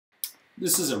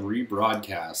This is a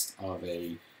rebroadcast of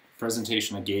a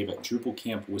presentation I gave at Drupal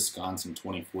Camp, Wisconsin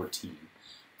 2014.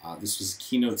 This was a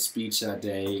keynote speech that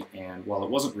day, and while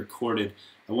it wasn't recorded,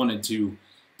 I wanted to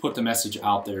put the message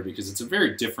out there because it's a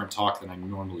very different talk than I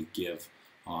normally give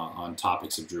on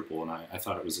topics of Drupal, and I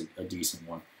thought it was a decent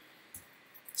one.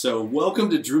 So, welcome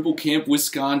to Drupal Camp,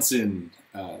 Wisconsin.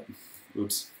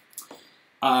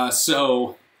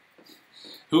 So,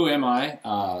 who am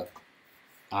I?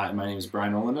 My name is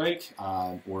Brian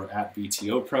Olendijk. We're at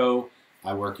BTO Pro.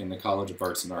 I work in the College of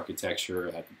Arts and Architecture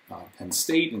at Penn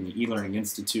State in the e-learning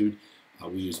institute.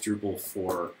 We use Drupal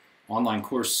for online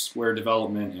courseware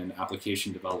development and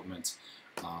application development.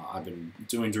 I've been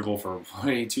doing Drupal for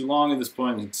way too long at this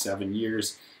point, like 7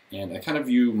 years, and I kind of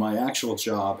view my actual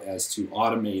job as to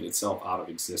automate itself out of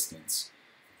existence.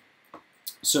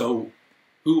 So,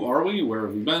 who are we? Where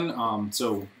have we been?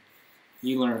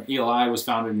 ELI was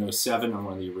founded in 2007. I'm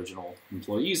one of the original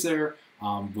employees there.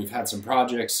 We've had some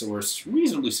projects, so we're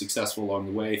reasonably successful along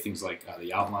the way. Things like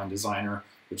the Outline Designer,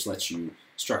 which lets you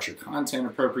structure content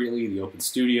appropriately, the Open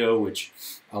Studio, which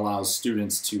allows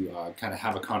students to kind of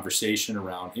have a conversation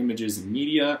around images and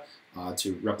media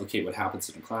to replicate what happens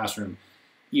in a classroom,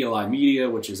 ELI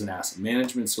Media, which is an asset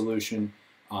management solution,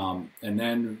 and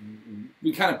then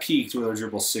we kind of peaked with our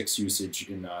Drupal 6 usage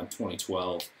in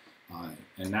 2012.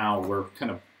 And now we're kind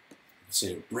of,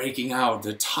 say, breaking out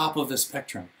the top of the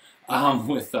spectrum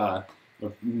with the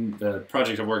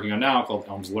project I'm working on now called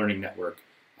Elms Learning Network,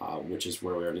 which is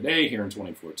where we are today here in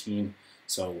 2014.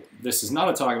 So this is not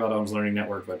a talk about Elms Learning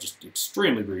Network, but just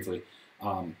extremely briefly.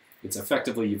 It's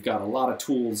effectively, you've got a lot of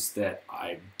tools that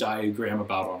I diagram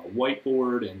about on a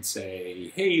whiteboard and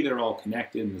say, hey, they're all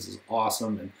connected and this is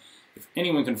awesome. And if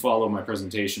anyone can follow my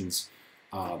presentations,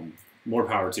 more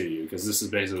power to you, because this is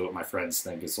basically what my friends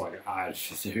think. It's like,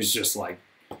 there's just like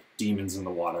demons in the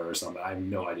water or something. I have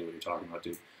no idea what you're talking about,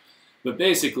 dude. But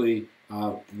basically,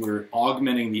 we're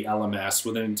augmenting the LMS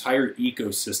with an entire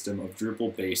ecosystem of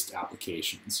Drupal-based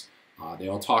applications. They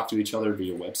all talk to each other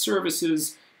via web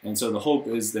services, and so the hope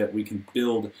is that we can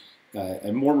build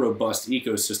a more robust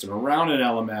ecosystem around an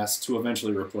LMS to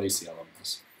eventually replace the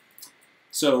LMS.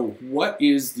 So what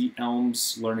is the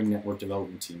Elms Learning Network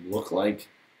development team look like?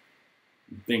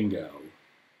 Bingo.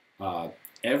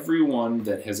 Everyone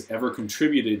that has ever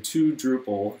contributed to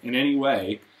Drupal in any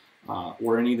way,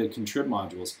 or any of the contrib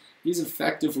modules, is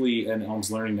effectively an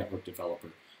Elms Learning Network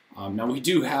developer. Now we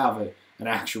do have an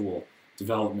actual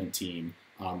development team.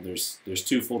 There's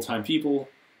 2 full-time people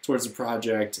towards the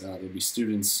project. There'll be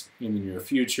students in the near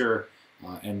future.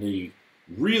 And the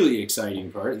really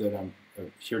exciting part that I'm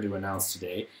here to announce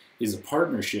today is a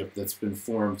partnership that's been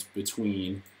formed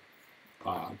between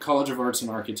College of Arts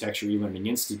and Architecture e-learning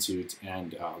institute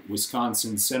and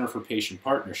Wisconsin Center for Patient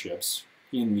Partnerships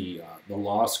in the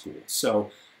law school. So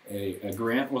a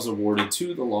grant was awarded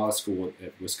to the law school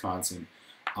at Wisconsin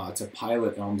to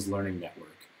pilot Elms Learning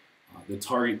Network. The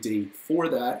target date for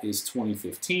that is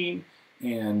 2015,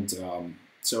 and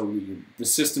so the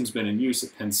system's been in use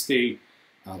at Penn State.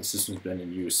 The system's been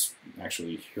in use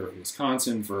actually here at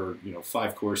Wisconsin for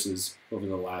 5 courses over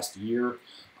the last year.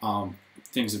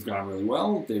 Things have gone really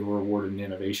well. They were awarded an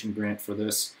innovation grant for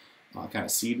this, kind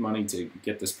of seed money to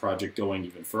get this project going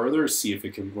even further, see if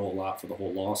it can roll out for the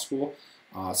whole law school.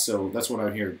 So that's what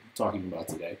I'm here talking about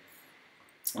today.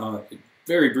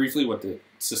 Very briefly, what the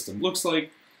system looks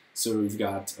like. So we've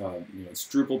got, it's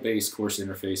Drupal-based course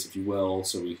interface, if you will.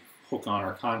 So we hook on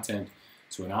our content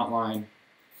to an outline.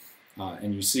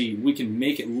 And you see, we can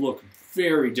make it look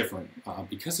very different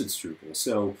because it's Drupal.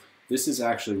 So this is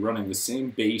actually running the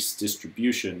same base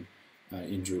distribution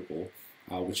in Drupal,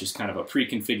 which is kind of a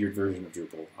pre-configured version of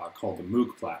Drupal called the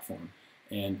MOOC platform.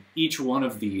 And each one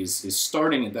of these is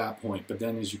starting at that point, but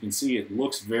then as you can see, it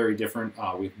looks very different.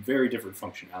 We have very different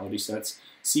functionality sets.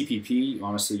 CPP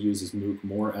honestly uses MOOC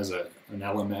more as an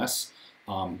LMS,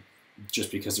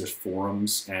 just because there's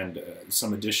forums and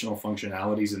some additional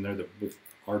functionalities in there that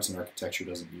Arts and Architecture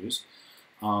doesn't use.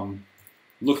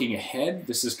 Looking ahead,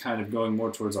 this is kind of going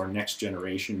more towards our next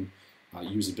generation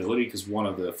usability, because one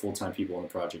of the full-time people on the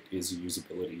project is a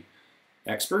usability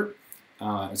expert.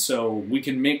 So we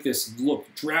can make this look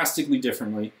drastically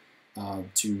differently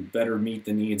to better meet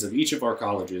the needs of each of our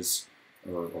colleges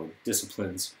or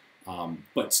disciplines,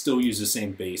 but still use the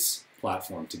same base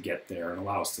platform to get there and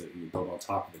allow us to build on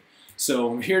top of it.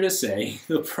 So I'm here to say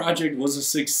the project was a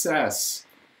success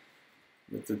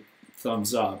with the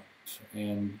thumbs up.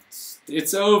 And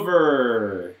it's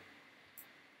over.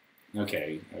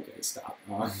 Okay, stop.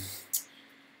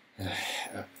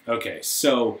 Okay,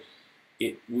 so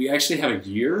we actually have a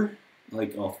year,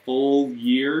 like a full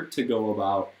year, to go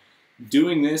about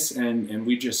doing this, and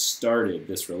we just started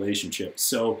this relationship.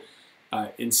 So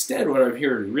instead, what I'm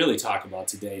here to really talk about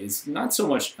today is not so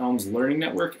much Elm's Learning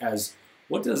Network as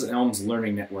what does Elm's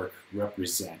Learning Network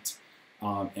represent?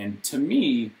 And to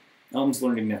me, Elm's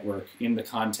Learning Network, in the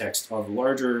context of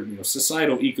larger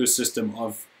societal ecosystem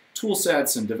of tool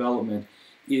sets and development,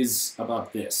 is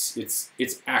about this.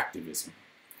 It's activism.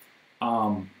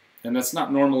 And that's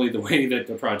not normally the way that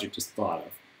the project is thought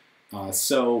of.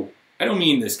 So I don't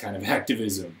mean this kind of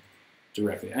activism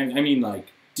directly. I mean like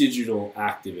digital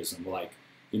activism, like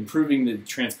improving the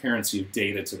transparency of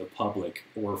data to the public,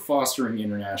 or fostering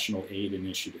international aid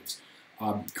initiatives,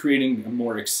 creating a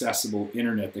more accessible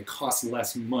internet that costs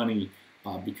less money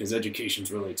because education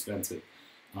is really expensive,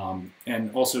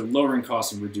 and also lowering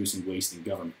costs and reducing waste in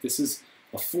government. This is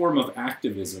a form of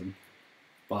activism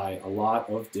by a lot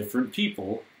of different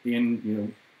people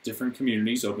in different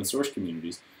communities, open source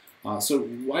communities. So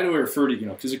why do I refer to,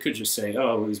 because it could just say,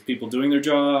 oh, there's people doing their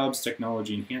jobs,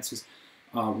 technology enhances.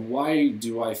 Why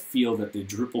do I feel that the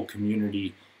Drupal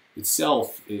community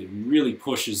itself, it really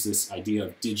pushes this idea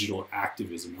of digital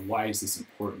activism, and why is this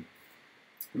important?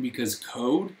 Because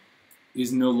code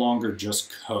is no longer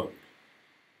just code,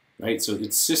 right? So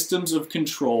it's systems of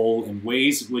control and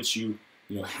ways in which you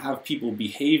have people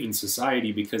behave in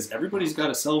society, because everybody's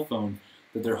got a cell phone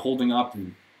that they're holding up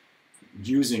and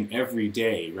using every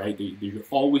day, right? They're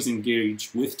always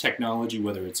engaged with technology,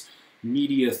 whether it's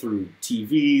media through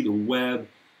TV, the web.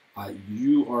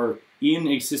 You are in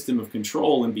a system of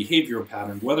control and behavioral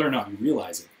pattern, whether or not you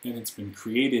realize it, and it's been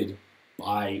created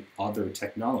by other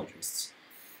technologists.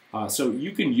 So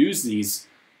you can use these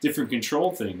different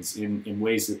control things in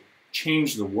ways that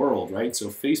change the world, right? So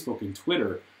Facebook and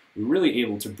Twitter were really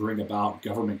able to bring about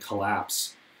government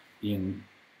collapse in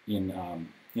the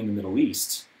Middle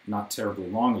East not terribly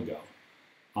long ago.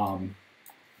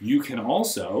 You can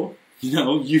also,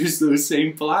 use those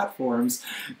same platforms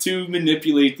to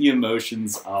manipulate the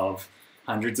emotions of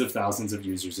hundreds of thousands of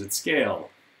users at scale.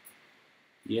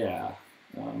 Yeah,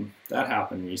 that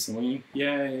happened recently.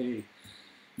 Yay!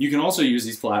 You can also use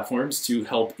these platforms to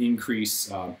help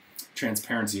increase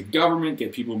transparency of government,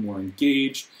 get people more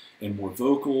engaged and more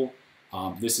vocal.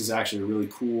 This is actually a really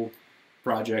cool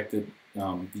project that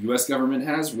the US government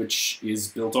has, which is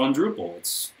built on Drupal.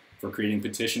 It's for creating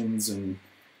petitions and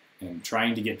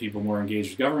trying to get people more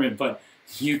engaged with government, but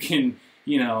you can,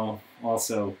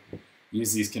 also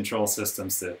use these control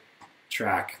systems to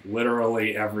track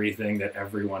literally everything that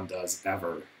everyone does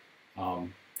ever.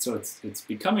 So it's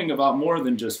becoming about more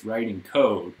than just writing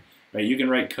code, right? You can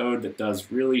write code that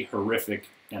does really horrific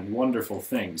and wonderful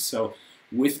things. So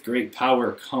with great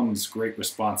power comes great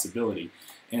responsibility.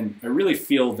 And I really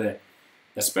feel that,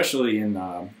 especially in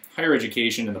higher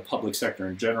education and the public sector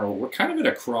in general, we're kind of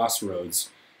at a crossroads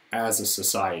as a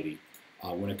society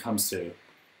when it comes to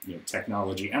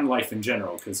technology and life in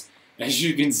general. Because as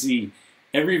you can see,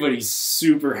 everybody's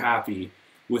super happy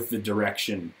with the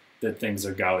direction that things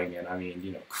are going in. I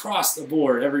mean, across the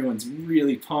board, everyone's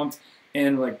really pumped,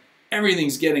 and like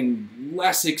everything's getting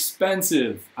less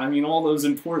expensive. I mean, all those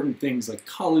important things like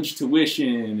college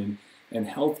tuition and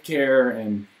healthcare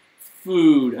and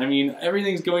food. I mean,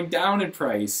 everything's going down in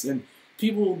price, and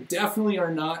people definitely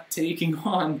are not taking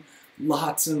on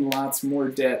lots and lots more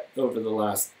debt over the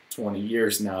last 20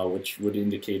 years now, which would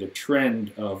indicate a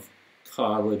trend of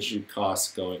college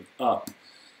costs going up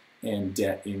and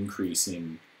debt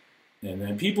increasing. And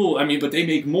then people, but they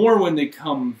make more when they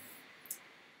come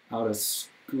out of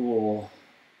school.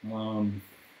 But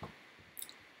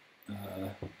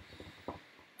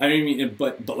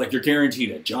like you're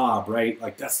guaranteed a job, right?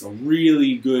 Like that's the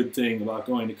really good thing about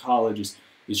going to college is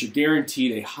you're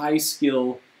guaranteed a high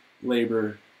skill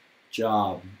labor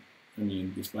job.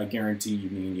 If by guarantee you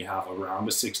mean you have around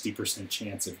a 60%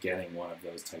 chance of getting one of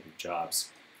those type of jobs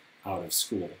out of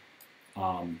school.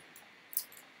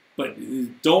 But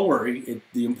don't worry,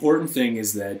 the important thing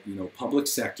is that public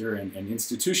sector and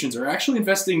institutions are actually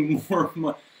investing more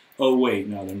money. Oh wait,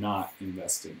 no, they're not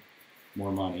investing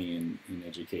more money in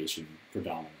education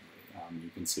predominantly. You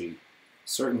can see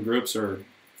certain groups are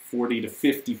 40 to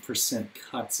 50%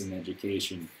 cuts in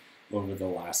education over the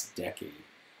last decade.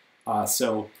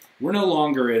 So we're no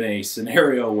longer in a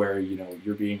scenario where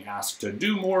you're being asked to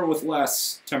do more with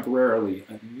less temporarily.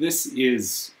 This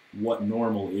is what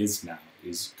normal is now,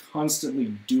 is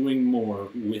constantly doing more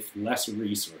with less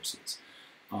resources.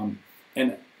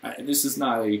 This is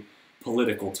not a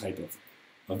political type of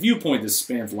a viewpoint that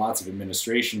spans lots of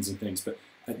administrations and things, but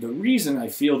The reason I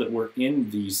feel that we're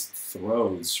in these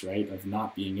throes, right, of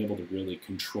not being able to really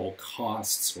control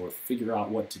costs or figure out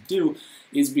what to do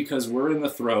is because we're in the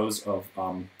throes of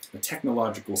a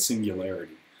technological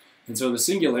singularity. And so the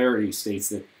singularity states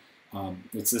that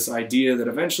it's this idea that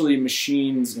eventually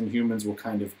machines and humans will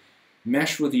kind of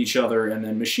mesh with each other, and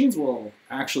then machines will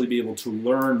actually be able to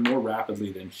learn more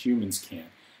rapidly than humans can.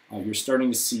 You're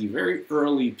starting to see very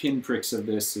early pinpricks of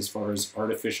this as far as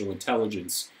artificial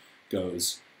intelligence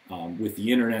goes. With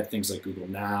the internet, things like Google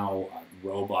Now,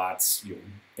 robots,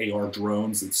 AR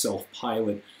drones that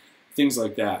self-pilot, things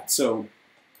like that. So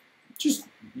just,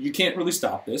 you can't really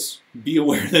stop this. Be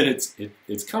aware that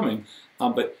it's coming.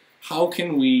 But how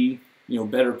can we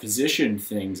better position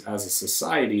things as a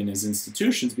society and as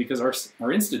institutions? Because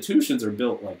our institutions are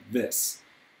built like this,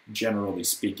 generally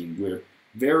speaking. We're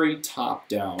very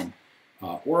top-down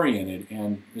oriented,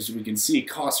 and as we can see,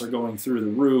 costs are going through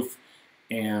the roof,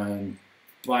 and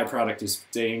byproduct is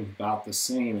staying about the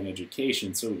same in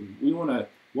education. So we want to,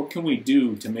 what can we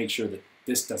do to make sure that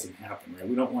this doesn't happen, right?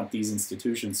 We don't want these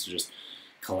institutions to just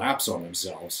collapse on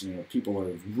themselves. People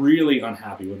are really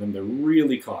unhappy with them. They're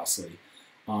really costly.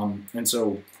 And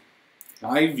so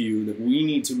I view that we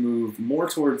need to move more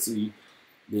towards the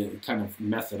kind of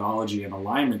methodology and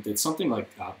alignment that something like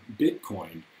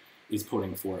Bitcoin is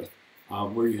putting forth,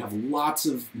 where you have lots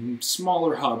of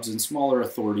smaller hubs and smaller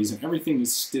authorities, and everything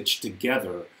is stitched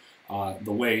together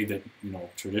the way that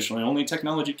traditionally only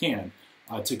technology can,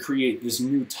 to create this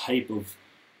new type of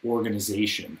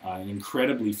organization, an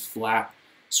incredibly flat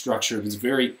structure that's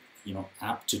very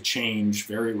apt to change,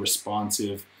 very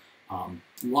responsive,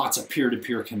 lots of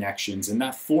peer-to-peer connections, and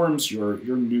that forms your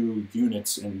new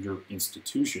units and your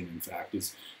institution. In fact,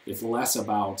 it's less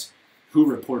about who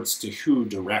reports to who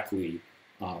directly,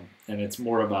 and it's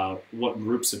more about what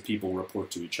groups of people report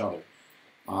to each other.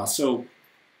 So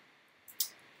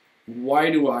why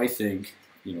do I think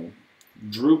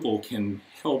Drupal can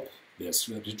help this?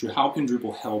 How can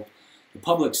Drupal help the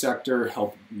public sector,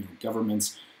 help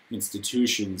governments,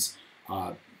 institutions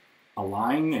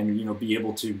align and be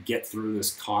able to get through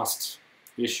this cost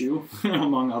issue,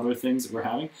 among other things that we're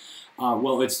having?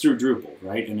 Well, it's through Drupal,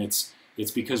 right? And it's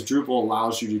because Drupal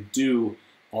allows you to do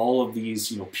all of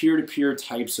these peer-to-peer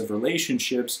types of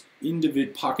relationships,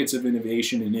 pockets of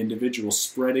innovation, and individuals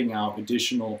spreading out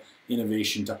additional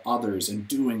innovation to others and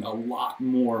doing a lot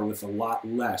more with a lot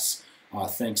less,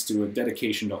 thanks to a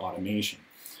dedication to automation.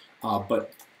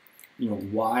 But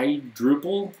why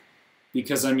Drupal?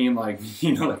 Because I mean,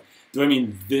 do I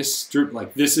mean this Drupal?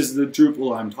 Like, this is the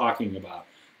Drupal I'm talking about,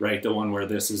 right? The one where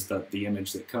this is the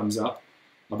image that comes up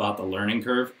about the learning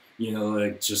curve.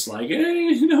 Just like,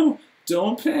 hey,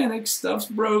 don't panic, stuff's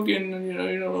broken, and you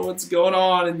don't know what's going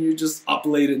on, and you're just up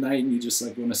late at night, and you just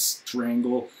want to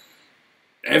strangle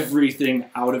everything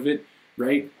out of it,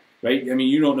 right? Right? I mean,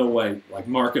 you don't know what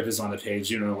markup is on the page.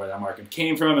 You don't know where that markup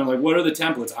came from, and what are the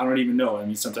templates? I don't even know. I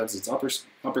mean, sometimes it's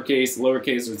uppercase,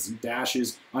 lowercase, it's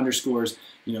dashes, underscores.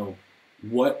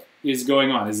 What is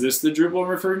going on? Is this the Drupal I'm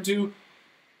referring to?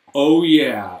 Oh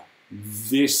yeah,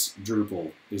 this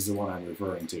Drupal is the one I'm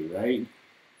referring to, right?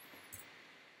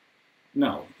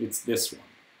 No, it's this one.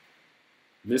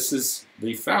 This is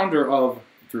the founder of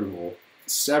Drupal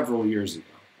several years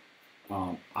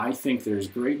ago. I think there's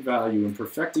great value in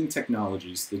perfecting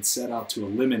technologies that set out to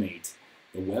eliminate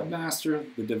the webmaster,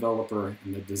 the developer,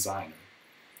 and the designer.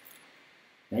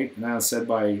 Right? And that was said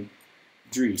by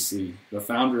Dries, the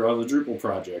founder of the Drupal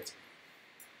project.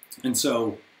 And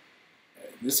so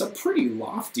this is a pretty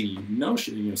lofty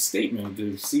notion, statement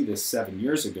to see this 7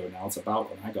 years ago now. It's about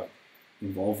when I got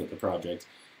involved with the project,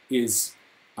 is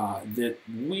that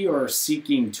we are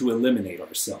seeking to eliminate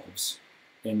ourselves.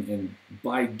 And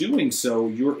by doing so,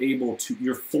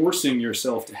 you're forcing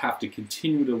yourself to have to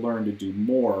continue to learn to do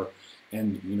more,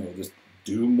 and just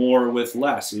do more with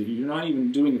less. You're not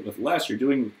even doing it with less, you're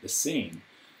doing it with the same,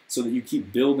 so that you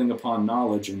keep building upon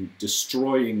knowledge and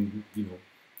destroying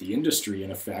the industry.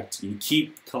 In effect, you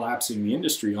keep collapsing the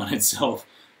industry on itself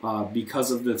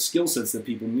because of the skill sets that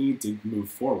people need to move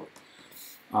forward.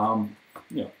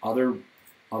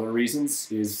 Other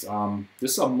reasons is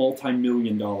this is a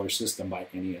multi-million-dollar system by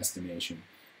any estimation,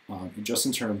 just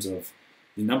in terms of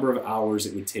the number of hours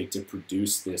it would take to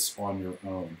produce this on your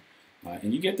own.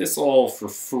 And you get this all for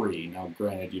free. Now,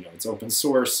 granted, it's open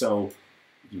source, so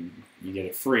you get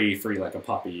it free like a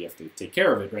puppy. You have to take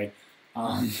care of it, right?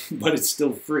 But it's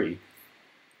still free.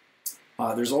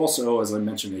 There's also, as I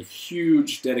mentioned, a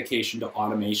huge dedication to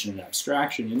automation and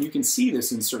abstraction, and you can see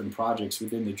this in certain projects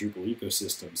within the Drupal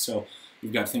ecosystem. So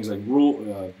you've got things like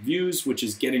views, which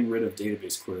is getting rid of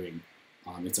database querying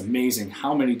It's amazing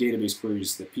how many database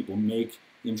queries that people make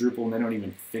in Drupal, and they don't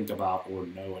even think about or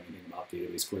know anything about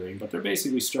database querying, but they're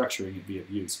basically structuring it via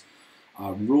views.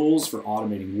 Rules for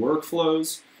automating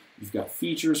workflows. You've got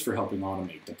features for helping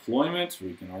automate deployment.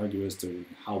 We can argue as to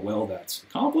how well that's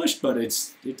accomplished, but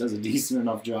it does a decent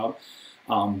enough job.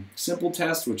 Simple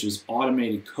test, which is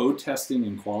automated code testing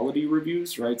and quality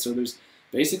reviews, right? So there's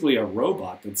basically a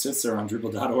robot that sits there on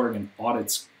Drupal.org and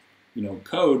audits,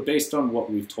 code based on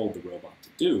what we've told the robot to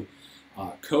do.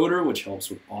 Coder, which helps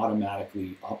with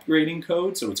automatically upgrading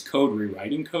code, so it's code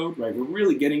rewriting code, right? We're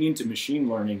really getting into machine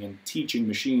learning and teaching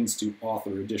machines to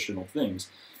author additional things.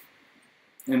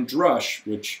 And Drush,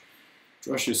 which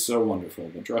Drush is so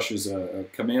wonderful, but Drush is a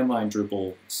command line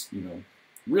Drupal,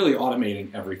 really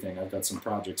automating everything. I've got some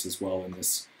projects as well in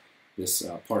this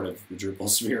part of the Drupal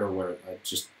sphere where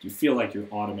you feel like you're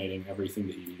automating everything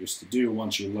that you used to do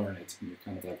once you learn it. And you're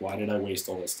kind of like, why did I waste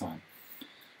all this time?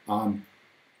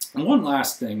 And one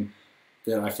last thing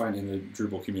that I find in the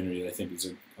Drupal community that I think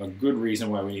is a good reason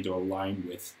why we need to align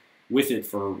with it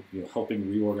for helping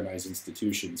reorganize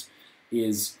institutions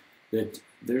is that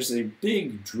there's a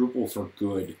big Drupal for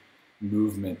good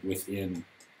movement within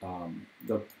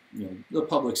the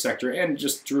public sector and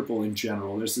just Drupal in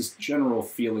general. There's this general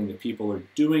feeling that people are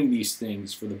doing these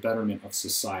things for the betterment of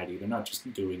society. They're not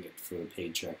just doing it for the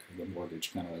paycheck or the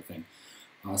mortgage kind of a thing.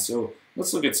 So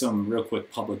let's look at some real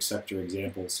quick public sector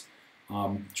examples.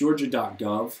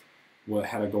 Georgia.gov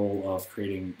had a goal of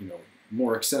creating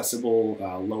more accessible,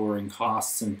 lowering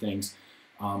costs and things.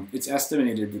 It's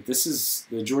estimated that this is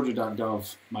the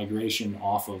Georgia.gov migration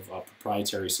off of a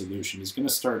proprietary solution is going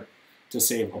to start to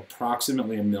save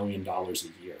approximately $1 million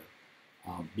a year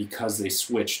because they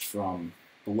switched from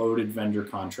bloated vendor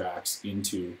contracts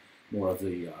into more of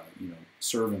the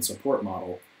serve and support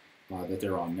model that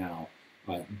they're on now.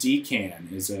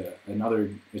 DCAN is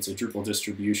it's a Drupal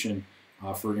distribution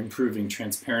for improving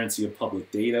transparency of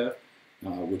public data,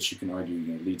 which you can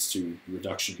argue leads to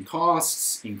reduction in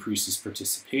costs, increases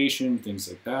participation, things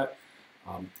like that.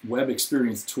 Web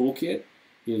Experience Toolkit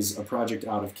is a project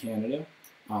out of Canada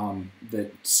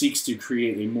that seeks to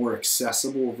create a more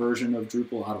accessible version of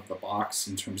Drupal out of the box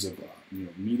in terms of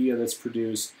media that's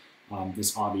produced.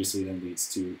 This obviously then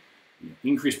leads to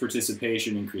increased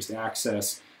participation, increased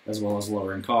access, as well as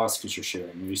lowering costs because you're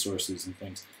sharing resources and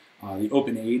things. The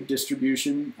Open Aid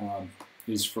distribution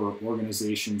is for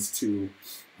organizations to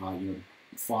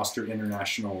foster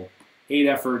international aid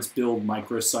efforts, build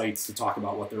microsites to talk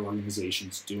about what their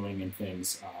organization's doing and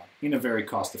things in a very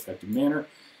cost-effective manner.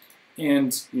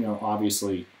 And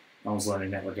obviously, Elms Learning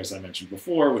Network, as I mentioned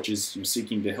before, which is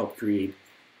seeking to help create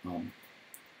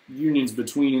unions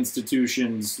between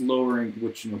institutions,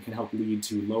 which can help lead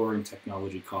to lowering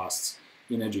technology costs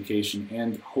in education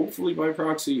and hopefully by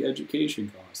proxy education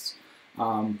costs,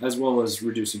 as well as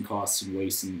reducing costs and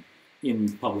waste in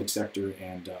the public sector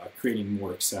and creating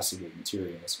more accessible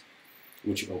materials,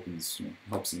 which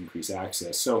helps increase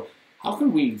access. So how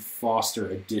can we foster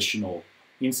additional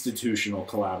institutional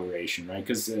collaboration, right?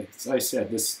 Because as I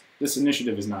said, this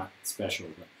initiative is not special,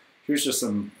 but here's just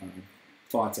some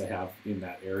thoughts I have in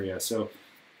that area. So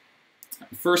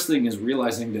the first thing is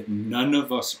realizing that none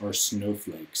of us are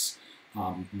snowflakes.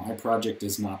 My project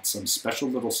is not some special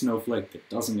little snowflake that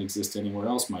doesn't exist anywhere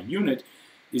else. My unit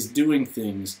is doing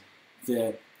things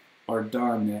that are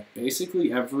done at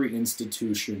basically every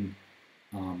institution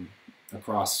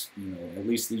across, at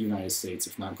least the United States,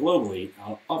 if not globally,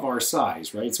 of our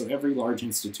size, right? So every large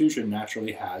institution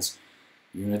naturally has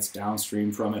units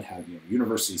downstream from it.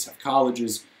 Universities have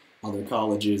colleges. Other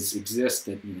colleges exist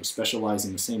that specialize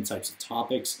in the same types of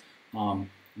topics.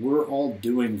 We're all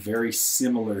doing very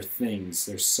similar things.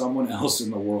 There's someone else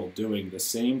in the world doing the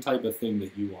same type of thing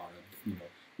that you are,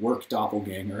 work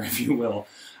doppelganger, if you will.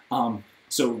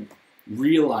 So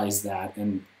realize that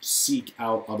and seek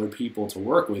out other people to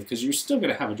work with, because you're still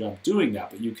going to have a job doing that,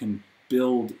 but you can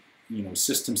build,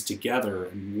 systems together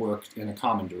and work in a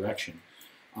common direction.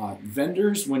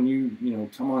 Vendors, when you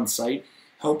come on site,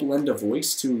 help lend a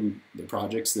voice to the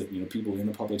projects that people in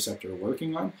the public sector are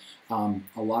working on.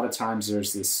 A lot of times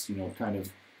there's this kind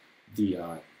of the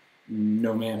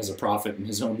no man is a prophet in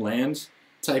his own land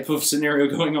type of scenario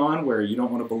going on, where you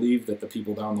don't want to believe that the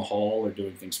people down the hall are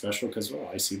doing things special because, well,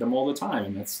 I see them all the time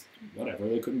and that's whatever,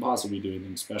 they couldn't possibly be doing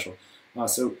things special.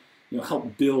 So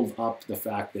help build up the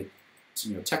fact that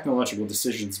technological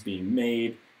decisions being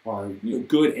made are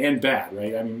good and bad,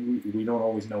 right? I mean, we don't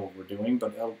always know what we're doing,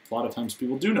 but a lot of times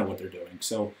people do know what they're doing.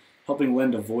 So helping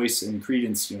lend a voice and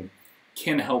credence,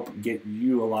 can help get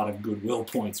you a lot of goodwill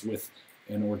points with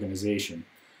an organization.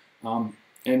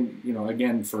 And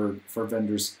again, for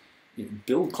vendors,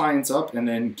 build clients up and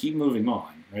then keep moving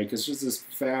on, right? Because there's this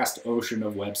vast ocean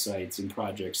of websites and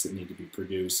projects that need to be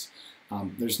produced.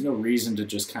 There's no reason to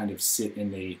just kind of sit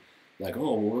in the, like,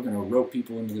 oh, well, we're going to rope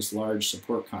people into this large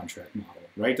support contract model,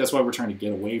 right? That's why we're trying to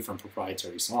get away from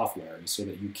proprietary software, so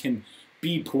that you can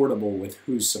be portable with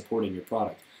who's supporting your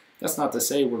product. That's not to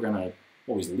say we're going to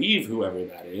always leave whoever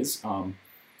that is,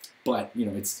 but you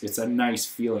know, it's a nice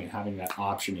feeling having that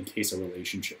option in case a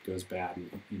relationship goes bad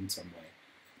in some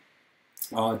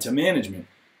way. To management,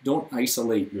 don't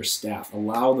isolate your staff.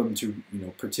 Allow them to, you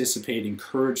know, participate.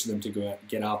 Encourage them to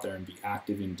get out there and be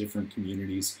active in different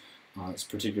communities,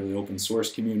 particularly open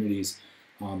source communities.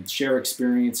 Share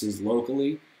experiences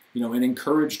locally, you know, and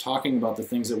encourage talking about the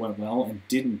things that went well and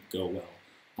didn't go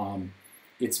well.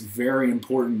 It's very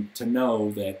important to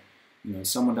know that, you know,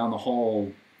 someone down the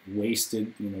hall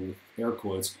wasted, you know, with air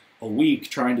quotes, a week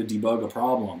trying to debug a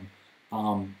problem.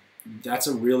 That's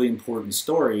a really important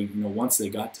story, you know, once they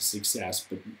got to success.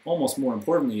 But almost more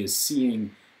importantly is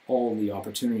seeing all the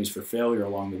opportunities for failure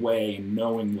along the way and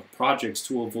knowing what projects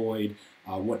to avoid,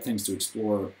 what things to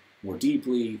explore more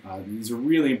deeply. These are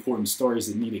really important stories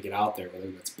that need to get out there,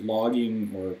 whether that's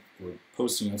blogging or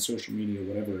posting on social media,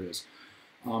 whatever it is.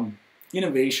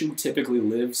 Innovation typically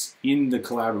lives in the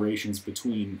collaborations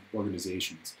between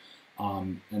organizations.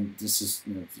 And this is,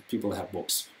 you know, people have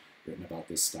books written about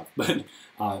this stuff. But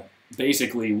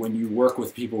basically, when you work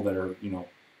with people that are, you know,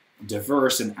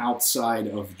 diverse and outside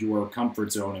of your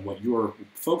comfort zone and what you're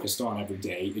focused on every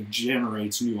day, it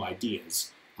generates new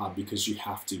ideas because you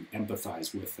have to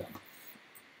empathize with them.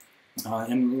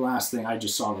 And the last thing, I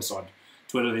just saw this on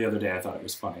Twitter the other day. I thought it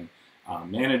was funny.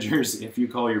 Managers, if you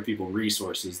call your people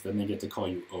resources, then they get to call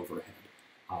you overhead.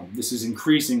 This is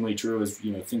increasingly true as,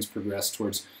 you know, things progress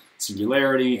towards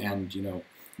Singularity and, you know,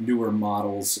 newer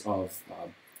models of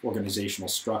organizational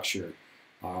structure.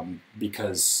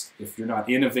 Because if you're not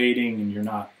innovating and you're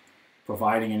not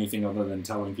providing anything other than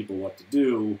telling people what to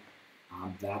do,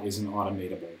 that is an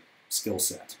automatable skill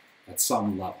set at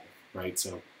some level, right?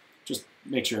 So just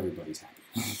make sure everybody's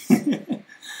happy.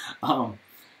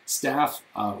 Staff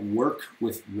work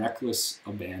with reckless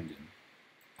abandon.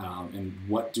 And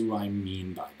what do I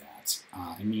mean by that?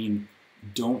 I mean,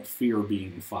 don't fear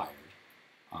being fired.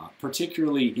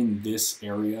 Particularly in this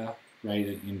area, right,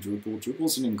 in Drupal.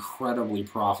 Drupal's an incredibly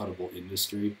profitable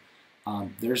industry.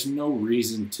 There's no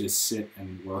reason to sit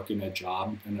and work in a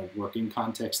job, in a working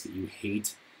context that you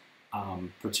hate,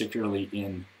 particularly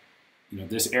in, you know,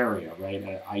 this area,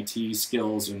 right? IT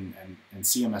skills and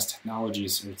CMS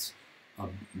technologies. It's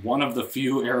one of the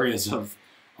few areas of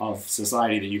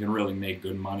society that you can really make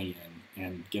good money in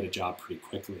and get a job pretty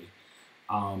quickly.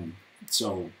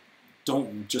 So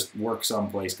don't just work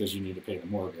someplace because you need to pay the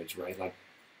mortgage, right? Like,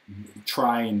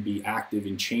 try and be active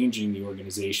in changing the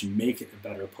organization, make it a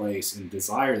better place, and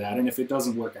desire that. And if it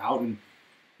doesn't work out, and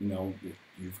you know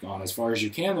you've gone as far as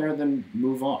you can there, then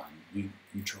move on. You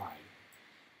tried.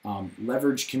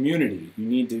 Leverage community. You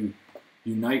need to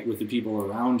unite with the people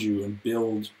around you and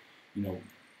build, you know,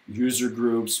 user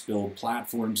groups, build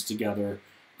platforms together.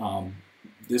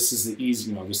 This is the easy,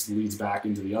 you know, this leads back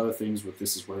into the other things. With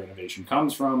this is where innovation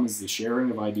comes from, is the sharing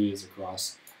of ideas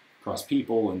across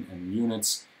people and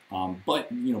units.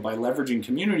 But you know, by leveraging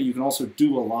community, you can also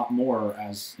do a lot more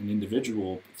as an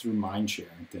individual through mind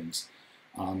sharing things.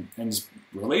 And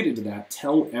related to that,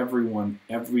 tell everyone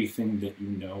everything that you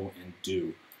know and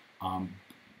do.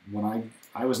 When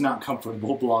I was not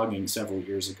comfortable blogging several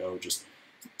years ago, just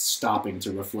stopping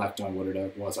to reflect on what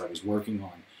it was I was working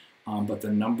on. But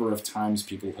the number of times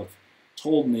people have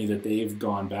told me that they've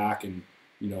gone back and,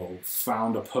 you know,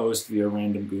 found a post via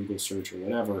random Google search or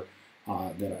whatever,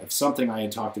 that of something I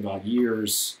had talked about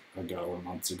years ago or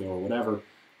months ago or whatever,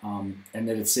 and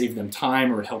that it saved them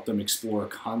time or it helped them explore a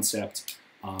concept.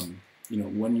 You know,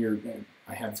 when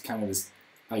I have kind of this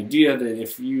idea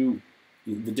that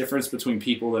the difference between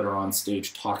people that are on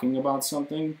stage talking about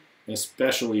something,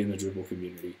 especially in the Drupal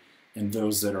community, and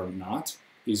those that are not,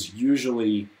 is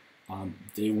usually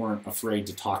they weren't afraid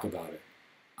to talk about it.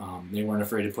 They weren't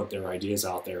afraid to put their ideas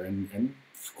out there and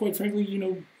quite frankly, you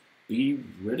know, be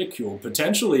ridiculed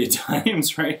potentially at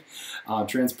times, right?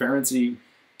 Transparency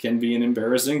can be an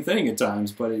embarrassing thing at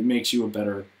times, but it makes you a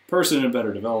better person and a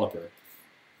better developer.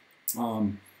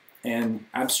 And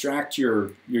abstract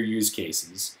your use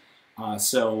cases.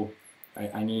 So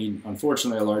I need,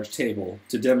 unfortunately, a large table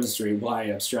to demonstrate why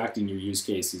abstracting your use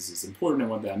cases is important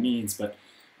and what that means, but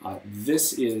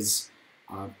this is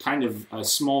kind of a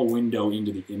small window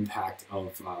into the impact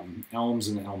of Elms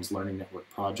and the Elms Learning Network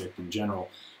project in general.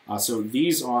 So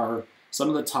these are some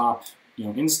of the top,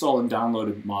 installed and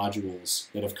downloaded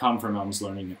modules that have come from Elms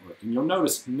Learning Network. And you'll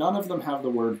notice none of them have the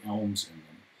word Elms in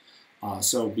them.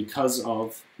 So because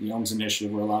of the Elms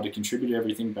initiative, we're allowed to contribute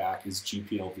everything back as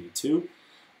GPL v2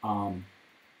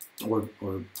 or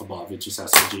above. It just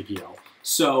has to be GPL.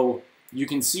 So you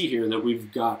can see here that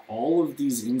we've got all of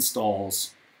these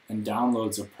installs and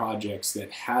downloads of projects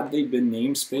that, had they been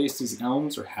namespaced as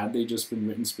Elms or had they just been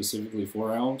written specifically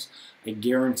for Elms, I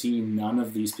guarantee none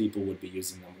of these people would be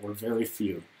using them, or very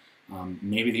few.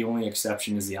 Maybe the only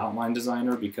exception is the Outline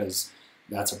Designer, because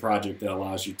that's a project that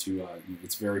allows you to,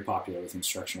 it's very popular with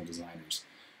instructional designers.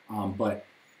 But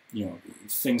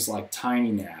things like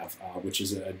TinyNav, which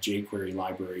is a jQuery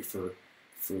library for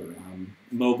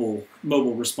mobile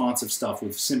responsive stuff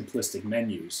with simplistic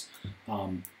menus.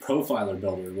 Profiler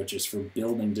Builder, which is for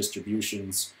building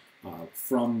distributions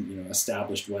from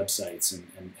established websites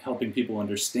and helping people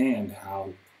understand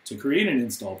how to create an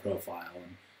install profile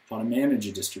and how to manage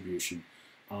a distribution.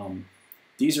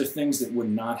 These are things that would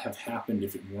not have happened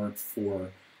if it weren't for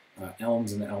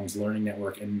Elms and the Elms Learning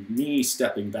Network, and me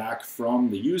stepping back from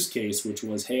the use case, which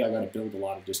was, hey, I got to build a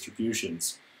lot of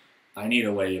distributions. I need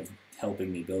a way of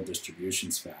helping me build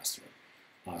distributions faster.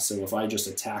 So if I just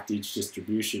attacked each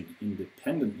distribution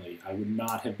independently, I would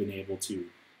not have been able to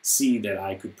see that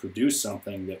I could produce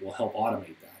something that will help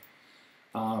automate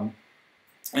that.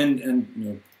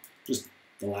 And just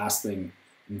the last thing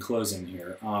in closing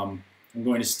here, I'm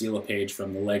going to steal a page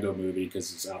from the Lego movie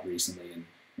because it's out recently and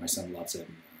my son loves it.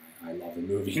 And I love the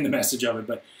movie and the message of it,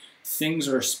 but things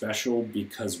are special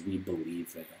because we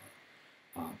believe they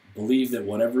are. Believe that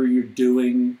whatever you're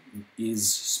doing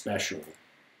is special.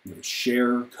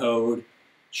 Share code,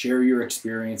 share your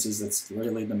experiences. That's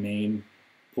really the main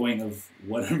point of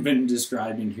what I've been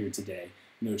describing here today.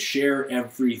 Share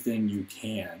everything you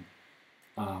can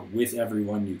with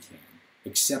everyone you can.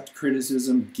 Accept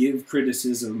criticism, give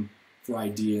criticism for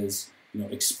ideas.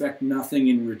 Expect nothing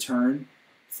in return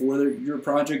for your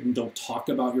project, and don't talk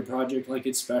about your project like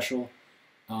it's special.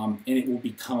 And it will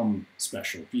become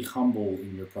special. Be humble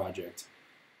in your project.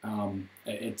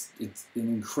 It's an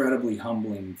incredibly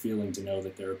humbling feeling to know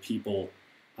that there are people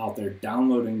out there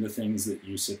downloading the things that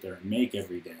you sit there and make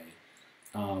every day,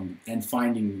 and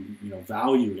finding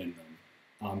value in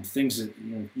them. Things that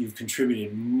you've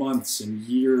contributed months and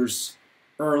years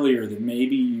earlier that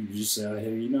maybe you just say,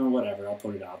 hey, whatever, I'll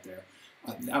put it out there.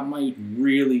 That might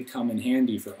really come in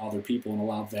handy for other people and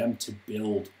allow them to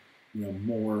build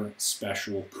more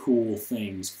special, cool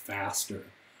things faster.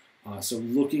 So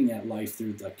looking at life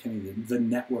through the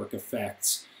network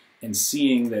effects and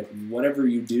seeing that whatever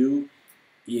you do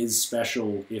is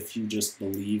special if you just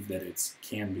believe that it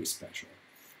can be special.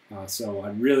 So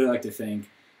I'd really like to thank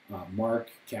Mark,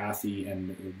 Kathy,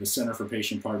 and the Center for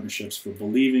Patient Partnerships for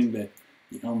believing that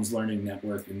the Elms Learning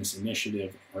Network and this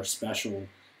initiative are special,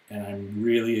 and I'm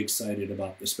really excited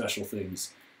about the special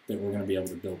things that we're going to be able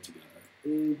to build together.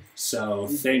 So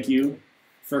thank you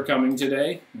for coming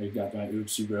today. I got my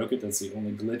oops, you broke it. That's the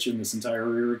only glitch in this entire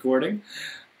re-recording.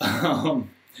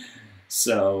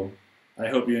 So I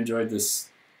hope you enjoyed this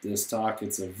talk.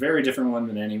 It's a very different one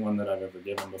than any one that I've ever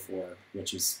given before,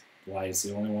 which is why it's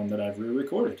the only one that I've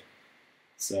re-recorded.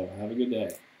 So have a good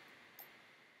day.